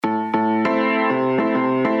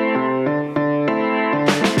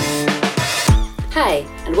Hi,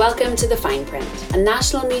 and welcome to The Fine Print, a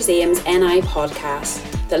National Museums NI podcast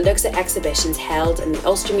that looks at exhibitions held in the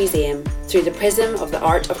Ulster Museum through the prism of the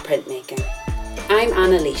art of printmaking. I'm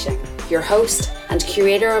Anna Leishing, your host and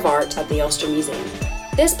curator of art at the Ulster Museum.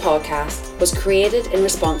 This podcast was created in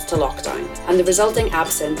response to lockdown and the resulting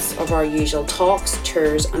absence of our usual talks,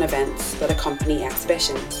 tours and events that accompany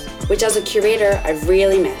exhibitions, which as a curator I've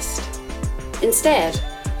really missed. Instead,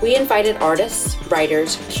 we invited artists,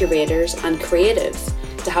 writers, curators and creatives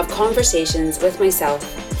to have conversations with myself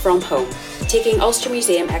from home, taking Ulster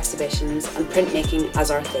Museum exhibitions and printmaking as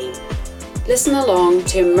our theme. Listen along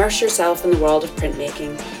to immerse yourself in the world of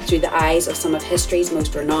printmaking through the eyes of some of history's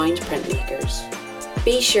most renowned printmakers.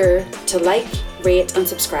 Be sure to like, rate and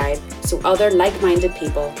subscribe so other like-minded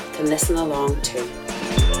people can listen along too.